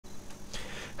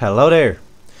Hello there.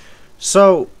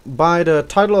 So, by the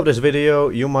title of this video,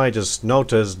 you might just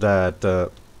notice that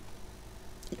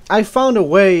I found a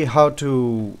way how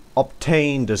to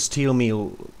obtain the steel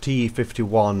meal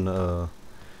T-51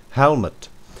 helmet.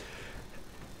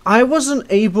 I wasn't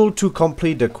able to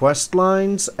complete the quest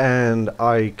lines, and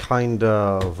I kind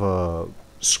of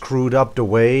screwed up the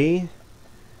way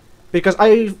because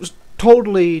I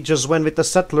totally just went with the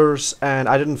settlers and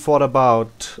I didn't thought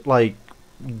about like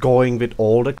going with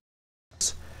all the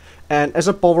quests. And as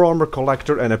a power armor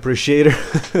collector and appreciator,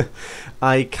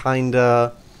 I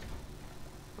kinda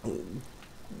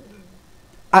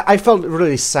I felt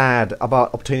really sad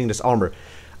about obtaining this armor.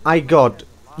 I got,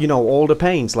 you know, all the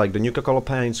paints, like the Nuka-Cola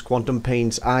paints, quantum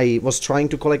paints. I was trying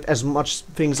to collect as much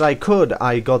things I could.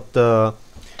 I got the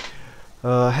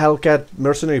Hellcat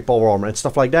mercenary power armor and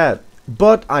stuff like that.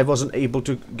 But I wasn't able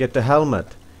to get the helmet.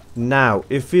 Now,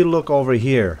 if we look over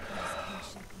here,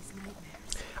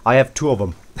 I have two of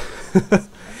them.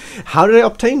 How did I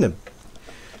obtain them?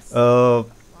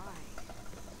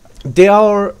 There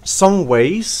are some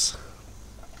ways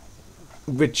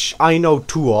which I know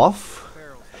two of.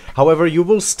 However, you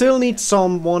will still need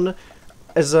someone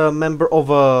as a member of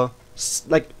a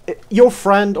your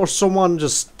friend or someone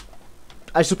just,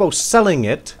 I suppose, selling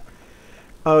it.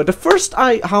 The first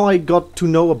how I got to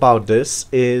know about this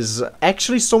is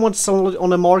actually someone selling it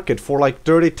on the market for like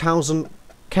 30,000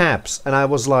 caps, and I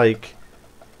was like,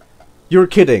 "You're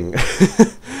kidding,"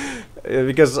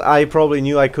 because I probably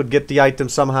knew I could get the item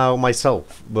somehow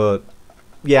myself, but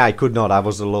yeah, I could not. I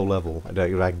was a low level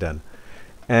back then,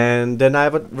 and then I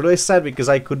was really sad because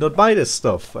I could not buy this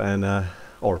stuff and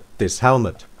or this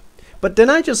helmet. But then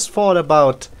I just thought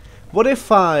about, what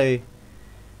if I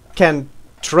can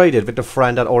trade it with a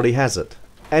friend that already has it?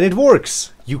 And it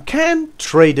works. You can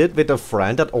trade it with a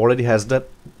friend that already has that.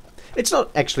 It's not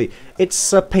actually,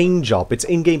 it's a paint job. It's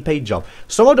in-game paint job.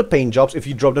 Some of the paint jobs, if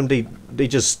you drop them, they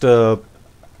just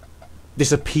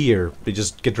disappear. They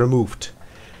just get removed.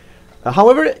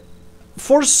 However,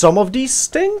 for some of these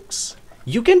things,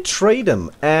 you can trade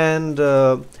them. And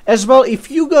as well,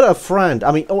 if you got a friend,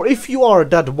 I mean, or if you are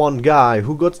that one guy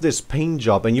who got this paint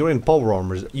job and you're in power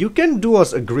armors, you can do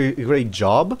us a great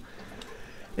job.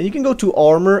 And you can go to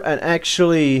armor and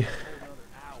actually,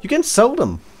 you can sell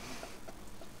them.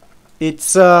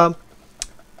 It's yeah,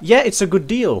 it's a good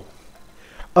deal.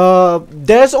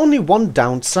 There's only one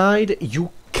downside.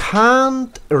 You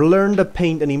can't learn the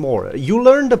paint anymore. You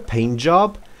learn the paint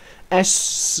job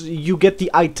as you get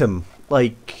the item,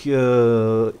 like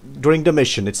during the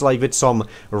mission. It's like with some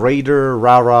raider,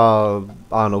 rara,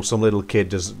 I don't know, some little kid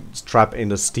just trapped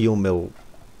in a steel mill,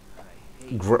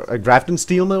 a Grafton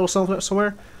steel mill or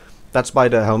somewhere. That's why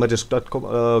the helmet is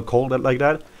called like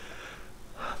that.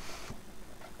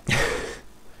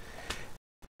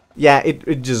 Yeah,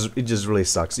 it just really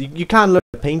sucks. You can't learn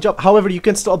the paint job. However, you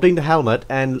can still obtain the helmet,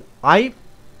 and I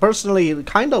personally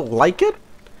kind of like it.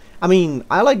 I mean,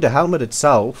 I like the helmet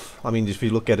itself. I mean, if you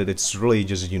look at it, it's really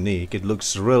just unique. It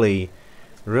looks really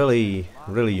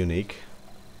unique.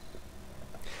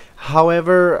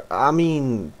 However, I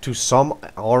mean, to some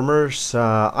armors,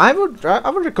 I would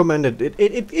recommend it.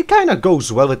 It kind of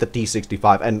goes well with the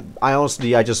T-65, and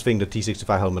I just think the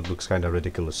T-65 helmet looks kind of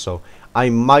ridiculous. So I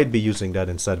might be using that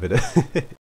instead with it.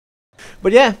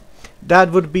 But yeah,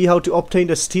 that would be how to obtain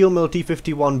the steel mill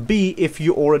T-51B if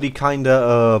you already kind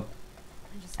of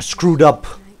screwed up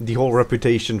the whole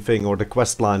reputation thing or the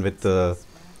quest line with the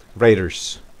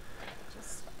raiders.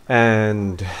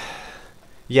 And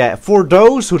yeah, for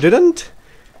those who didn't,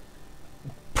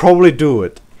 probably do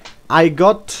it. I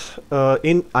got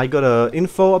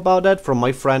info about that from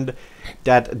my friend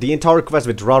that the entire quest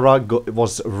with Rara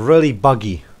was really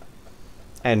buggy,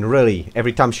 and really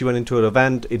every time she went into an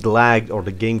event, it lagged or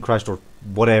the game crashed or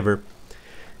whatever.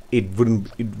 It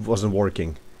wasn't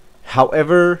working.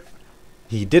 However,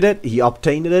 he did it. He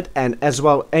obtained it, and as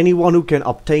well, anyone who can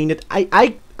obtain it,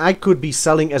 I could be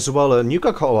selling as well a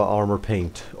Nuka-Cola armor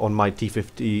paint on my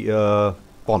T-51,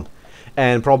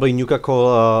 and probably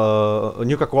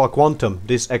Nuka-Cola Quantum,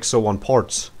 this XO1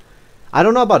 parts. I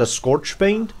don't know about a Scorch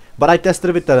paint, but I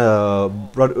tested it with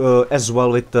as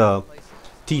well with the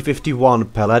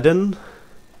T-51 Paladin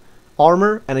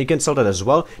armor, and you can sell that as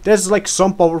well. There's like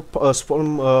some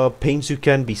paints you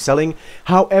can be selling.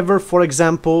 However, for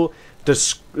example, the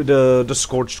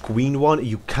Scorched Queen one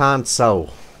you can't sell,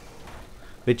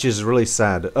 which is really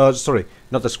sad. Sorry,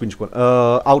 not the Scorched one.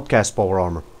 Outcast power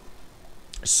armor.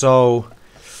 So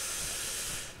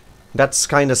that's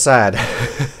kind of sad.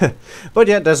 But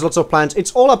yeah, there's lots of plans.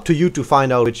 It's all up to you to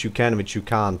find out which you can, which you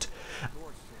can't.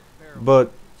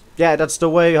 But yeah, that's the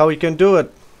way how you can do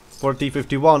it for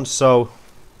T-51. So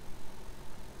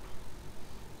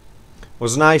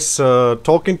Was nice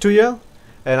talking to you,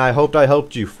 and I hoped I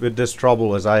helped you with this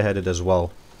trouble as I had it as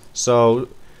well. So,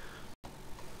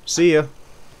 see ya.